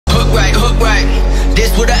hook right.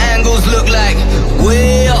 This what the angles look like.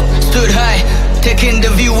 Way up, stood high, taking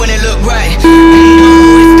the view when it look right. And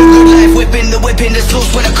oh, it's the good life, whipping the whip in the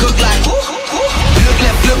sauce when I cook like. Look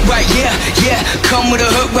left, look right, yeah, yeah, come with a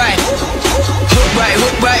hook right. Hook right,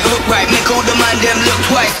 hook right, hook right, make all the man them look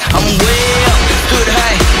twice. I'm way up, stood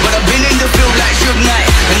high, but I've been in the field like Suge Knight.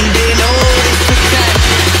 And they know this took time.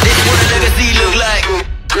 This what a legacy look like.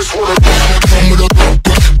 This what a come with a hook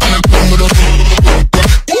right, and I come with a hook right.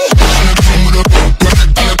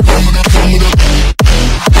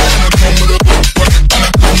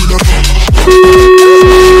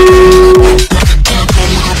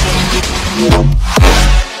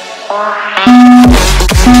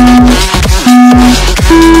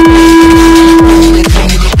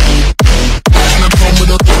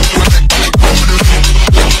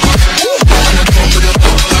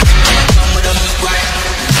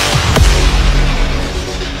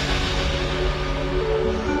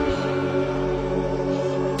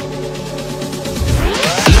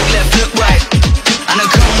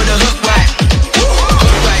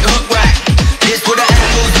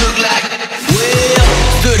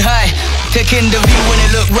 Taking the view when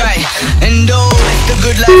it look right. And oh, it's the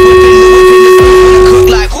good life, whipping the sauce when I cook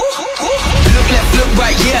like. Look left, look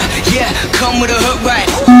right, yeah, yeah, come with a hook right.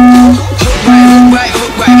 Hook right, hook right,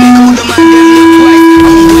 hook right, make all the man them look twice.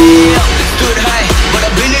 I'm way up, stood high, but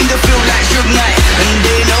I've been in the field like Suge Knight. And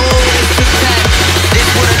they know this took time. This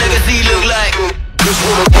what a legacy look like. This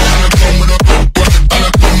what a come with a hook right, and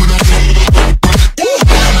I come with a hook right.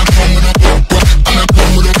 And I come with a hook right, and I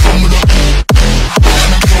come with a come with a.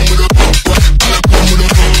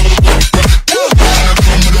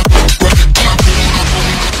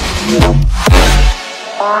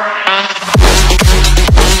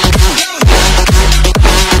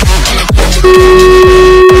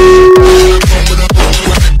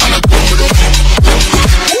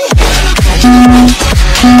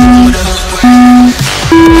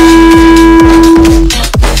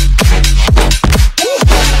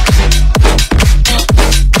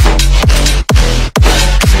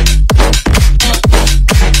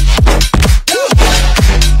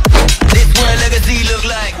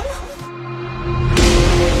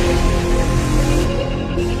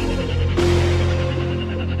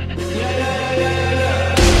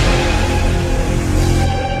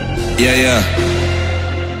 Yeah, yeah.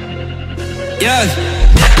 Yeah.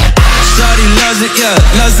 Shawty loves it, yeah.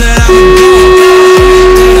 Loves that I'm a go.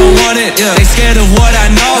 They don't want it, yeah. They scared of what I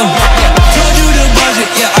know. Told you the budget,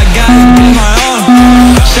 yeah. I gotta get my own.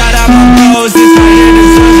 Shout out my bros, this right here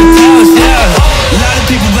deserves a toast, yeah. A lot of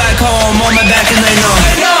people back home on my back and they know.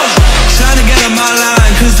 Trying to get on my line,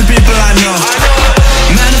 cause the people I know.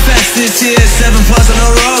 Manifest this year, 7+ on the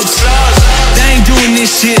ropes. They ain't doing this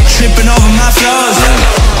shit, tripping over my flows, yeah.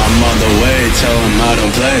 I'm on the way, tell them I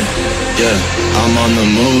don't play. Yeah, I'm on the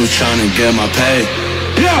move, trying to get my pay.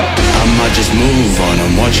 I might just move on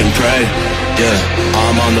them, watch and pray. Yeah,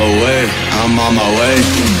 I'm on the way, I'm on my way.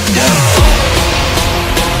 Yeah.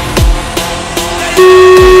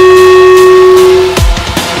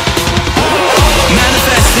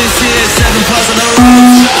 Manifest this year, 7+ on the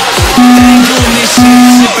road. They ain't doing this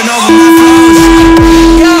shit, tripping over my flows.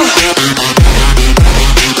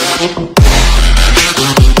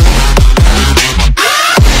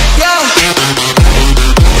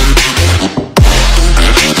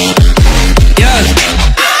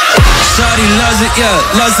 Yeah,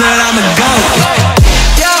 loves that I'm a goat.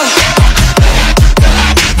 Yeah.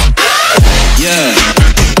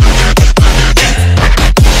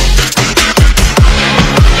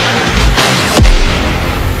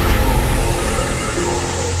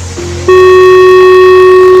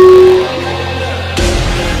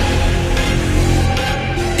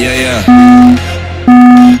 Yeah, yeah.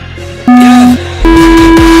 Yeah.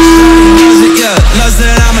 Loves it, yeah. Loves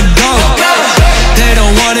that I'm a goat. They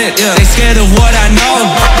don't want it, yeah. They scared of what I know.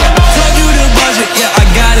 Told you the budget, yeah. I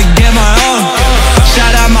gotta get my own.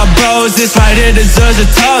 Shout out my bros, this right here deserves a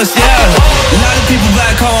toast, yeah. A lot of people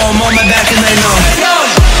back home on my back and they know.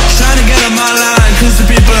 Trying to get on my line, cause the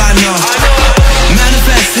people I know.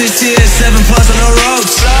 Manifest this year, 7+ on the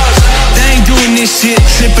ropes. They ain't doing this shit,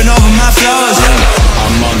 tripping over my flows, yeah.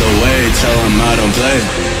 I'm on the way, tell them I don't play.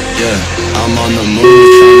 Yeah, I'm on the move,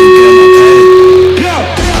 trying to get my pay.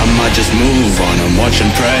 I might just move on them, watch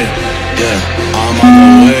and pray. Yeah, I'm on the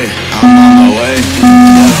way, I'm on my way.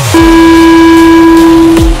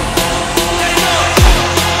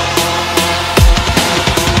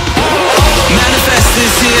 Manifest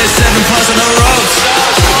this year, 7+ on the ropes.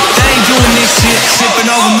 They ain't doing this shit, tripping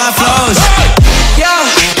over my flows. Yeah.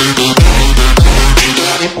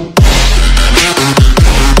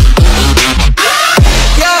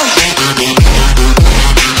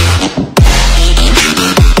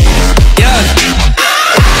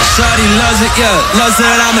 it, yeah, loves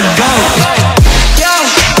that I'm a goat.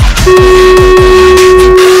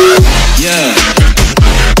 Yeah.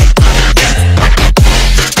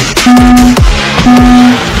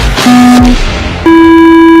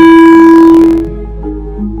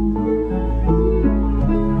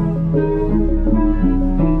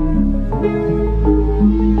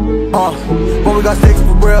 When we got stakes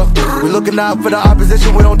for real, we looking out for the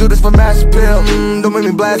opposition. We don't do this for mass appeal. Don't make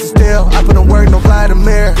me blast it still. I put in work, no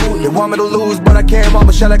Vladimir. They want me to lose, but I can't.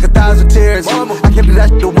 Mama shed like 1,000 tears. I can't do that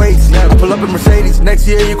shit to waste. I pull up in Mercedes. Next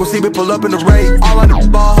year you gon' see me pull up in the race. All I know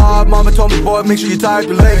ball hard. Mama told me, boy, make sure you tie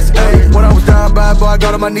your legs. Hey, when I was down bad, boy, I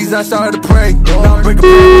got on my knees and I started to pray. Now I'm breaking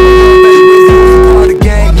part of the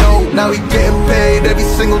game. No, now we getting paid every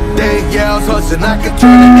single day. Yeah, I was hustling. I could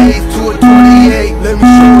turn an 8 to a 28. Let me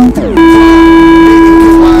show you.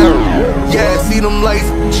 Yeah, see them lights,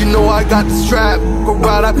 but you know I got the strap. Go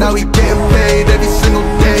right up, now we getting paid every single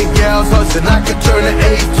day. Yeah, I was hustling, I could turn an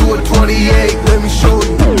 8 to a 28. Let me show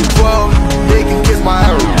you 12, they can kiss my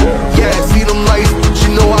arrow. Yeah, see them lights, but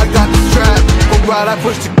you know I got the strap. Go right, I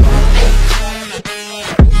push the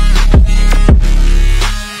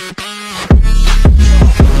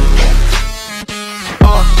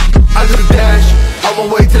I do the dash, on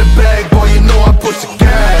my way to the bag. Boy, you know I push the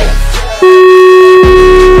gas.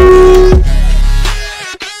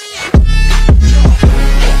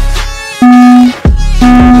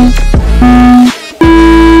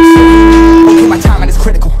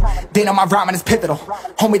 They know my rhyming is pivotal.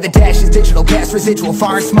 Homie, the dash is digital, gas residual.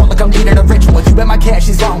 Fire and smoke like I'm leading a ritual. You bet my cash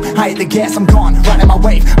is long, I hit the gas, I'm gone. Riding my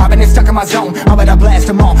wave, I've been stuck in my zone. I bet I blast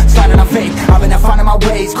them all, sliding on faith. I've been out finding my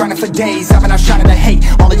ways, grinding for days. I've been out shining the hate,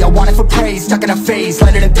 all of y'all wanted for praise. Stuck in a phase,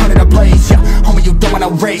 let it and turn it a blaze. Yeah, homie, you don't wanna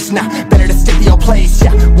race, nah, better to stick to your place.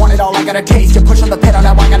 Yeah, want it all, I gotta taste. You push on the pedal,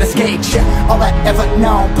 now I gotta skate. Yeah, all I ever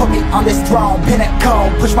known, put me on this throne. Pinnacle,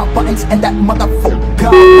 push my buttons and that motherfucker go.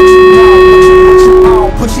 What you know, what you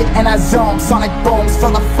own, push it and I zone. Sonic booms,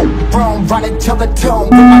 full of room, running till the tomb.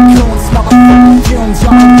 With my goons, smell the fumes.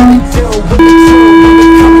 Y'all know what it do, with the tune, when we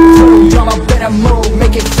coming through. Y'all better move,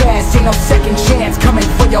 make it fast. Ain't no second chance, coming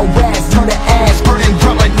for your ass. Turn to ash, burning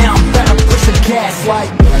rubber now. Better push the gas like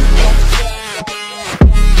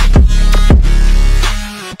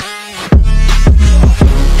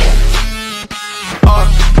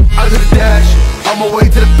I do the dash, on my way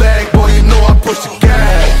to the bag. Boy, you know I push the gas.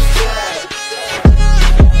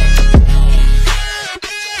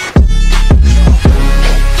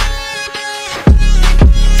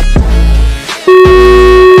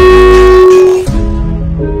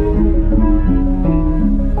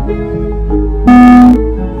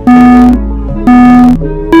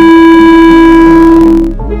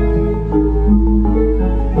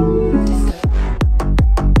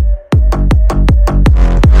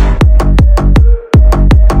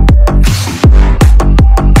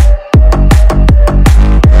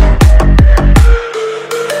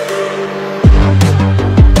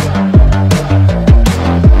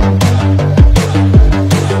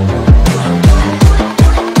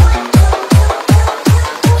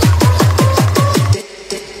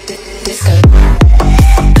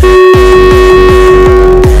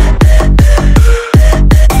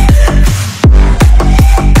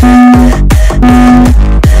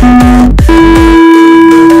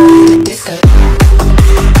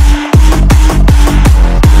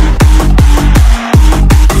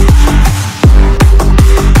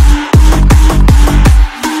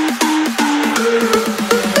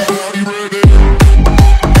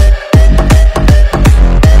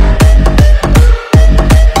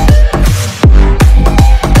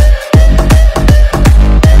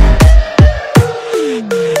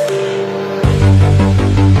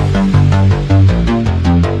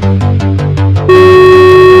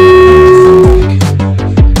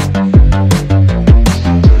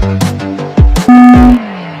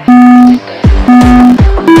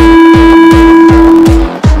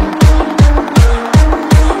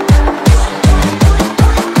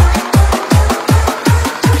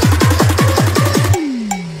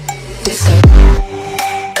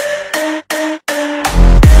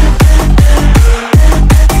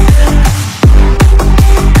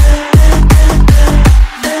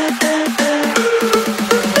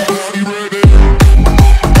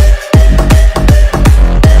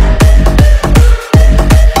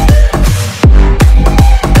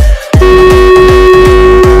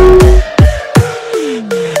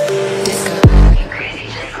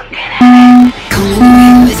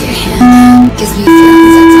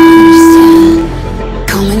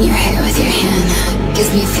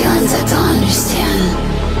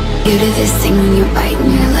 You do this thing when you're biting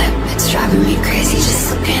your lip. It's driving me crazy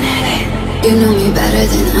just looking at it. You know me better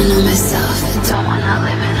than I know myself. I don't wanna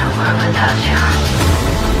live in a world without you.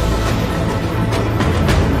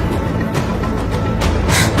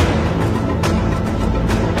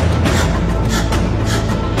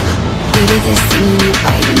 You do this thing when you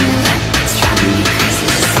bite in your lip. It's driving me crazy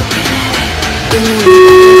just looking at it. You know me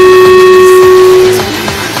better than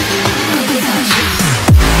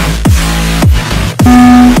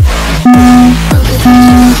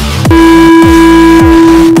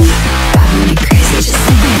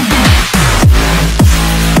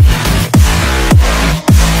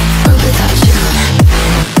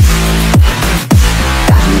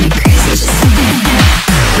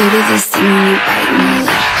this thing when you bite in your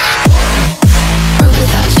lip. Or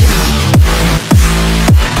without you. Driving me crazy just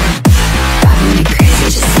thinking. Driving me crazy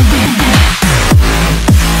just thinking.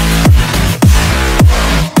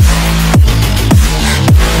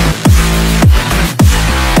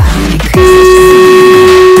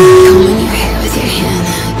 Combing your hair with your hand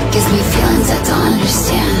gives me feelings I don't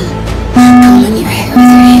understand. Combing your hair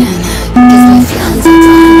with your hand gives me feelings I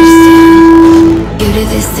don't understand. You do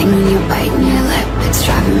this thing when you bite in your lip. It's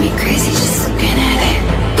driving me crazy just looking at it.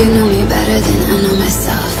 You know me better than I know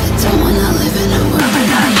myself. I don't wanna live in a world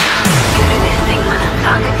without you. You do this thing when I'm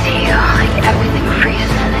talking to you, like everything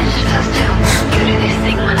freezes and it's just to. You do this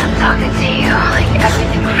thing when I'm talking to you, like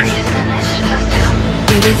everything freezes and it's just to.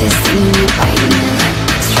 You do this thing when you bite in your lip.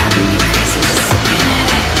 It's driving me crazy just looking at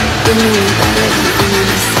it. You know me better than I know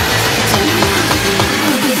myself. I don't wanna live in a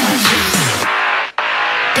world without you.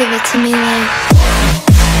 Give it to me like.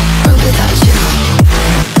 Or without you.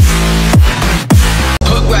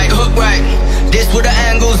 Hook right, this what the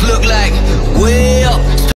angles look like. Way